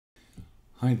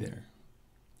Hi there.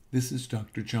 This is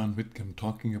Dr. John Whitcomb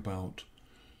talking about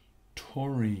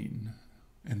taurine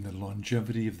and the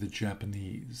longevity of the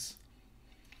Japanese.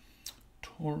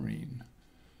 Taurine.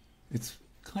 It's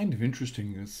kind of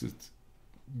interesting. It's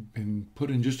been put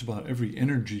in just about every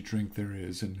energy drink there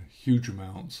is in huge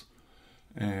amounts.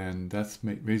 And that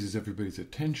raises everybody's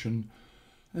attention.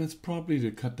 And it's probably to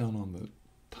cut down on the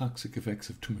toxic effects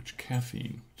of too much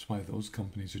caffeine. That's why those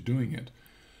companies are doing it.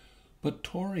 But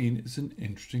taurine is an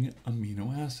interesting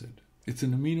amino acid. It's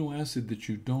an amino acid that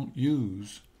you don't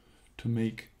use to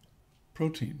make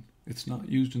protein. It's not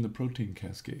used in the protein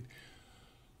cascade.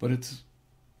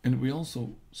 And we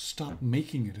also stop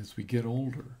making it as we get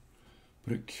older.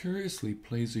 But it curiously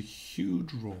plays a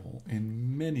huge role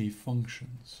in many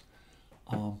functions.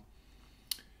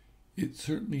 It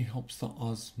certainly helps the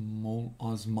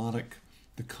osmotic,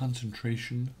 the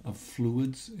concentration of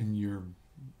fluids in your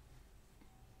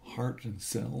heart and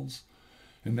cells,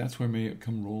 and that's where may it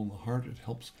come role in the heart.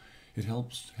 It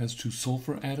has two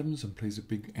sulfur atoms and plays a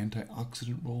big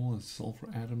antioxidant role as sulfur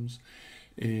atoms.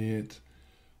 It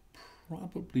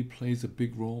probably plays a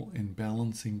big role in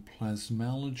balancing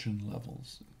plasmalogen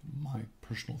levels, my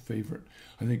personal favorite.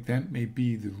 I think that may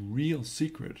be the real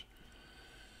secret.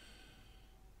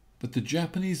 But the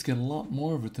Japanese get a lot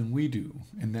more of it than we do,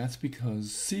 and that's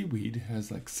because seaweed has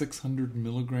like 600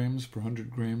 milligrams per 100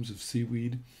 grams of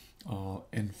seaweed,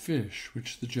 and fish,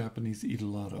 which the Japanese eat a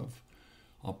lot of,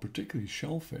 particularly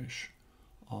shellfish.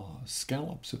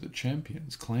 Scallops are the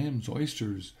champions. Clams,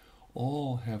 oysters,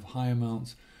 all have high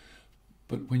amounts.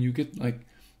 But when you get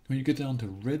down to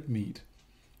red meat,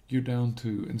 you're down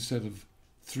to, instead of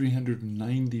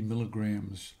 390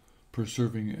 milligrams per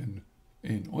serving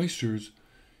in oysters,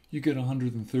 you get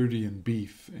 130 in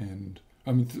beef,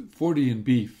 40 in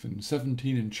beef, and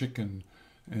 17 in chicken,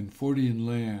 and 40 in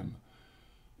lamb,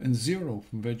 and 0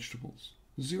 from vegetables.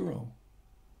 0.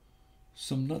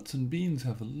 Some nuts and beans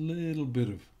have a little bit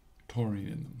of taurine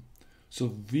in them. So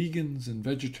vegans and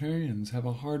vegetarians have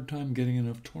a hard time getting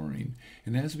enough taurine.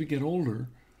 And as we get older,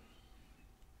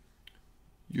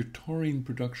 your taurine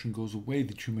production goes away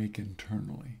that you make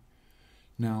internally.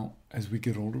 Now, as we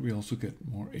get older, we also get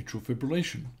more atrial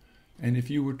fibrillation. And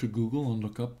if you were to Google and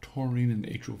look up taurine and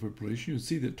atrial fibrillation, you'd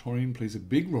see that taurine plays a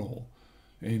big role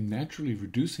in naturally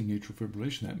reducing atrial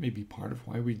fibrillation. That may be part of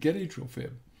why we get atrial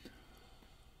fib.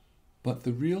 But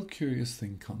the real curious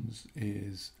thing comes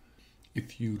is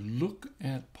if you look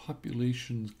at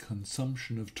population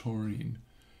consumption of taurine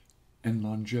and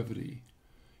longevity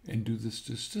and do the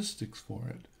statistics for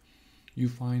it, you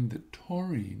find that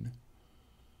taurine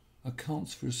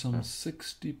accounts for some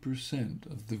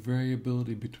 60% of the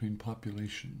variability between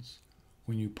populations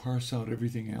when you parse out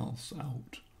everything else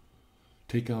out.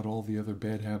 Take out all the other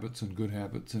bad habits and good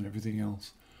habits and everything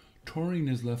else. Taurine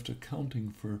is left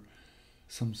accounting for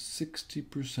some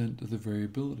 60% of the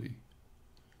variability.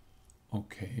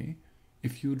 Okay,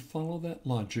 if you would follow that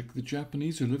logic, the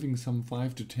Japanese are living some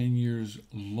 5 to 10 years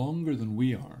longer than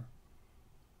we are.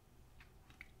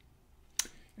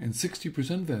 And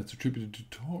 60% of that's attributed to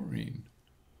taurine.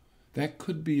 That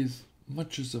could be as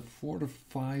much as a 4 to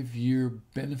 5 year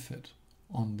benefit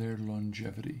on their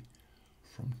longevity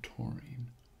from taurine.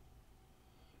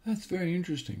 That's very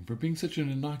interesting for being such an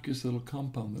innocuous little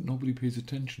compound that nobody pays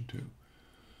attention to.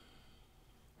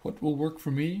 What will work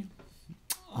for me?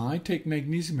 I take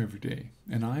magnesium every day,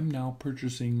 and I'm now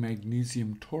purchasing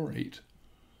magnesium taurate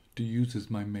to use as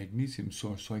my magnesium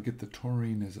source, so I get the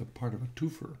taurine as a part of a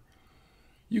twofer.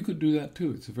 You could do that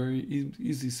too. It's a very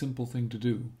easy, simple thing to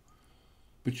do.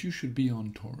 But you should be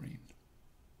on taurine.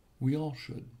 We all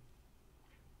should.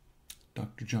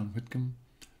 Dr. John Whitcomb,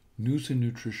 News and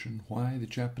Nutrition, Why the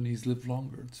Japanese Live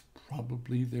Longer. It's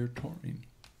probably their taurine.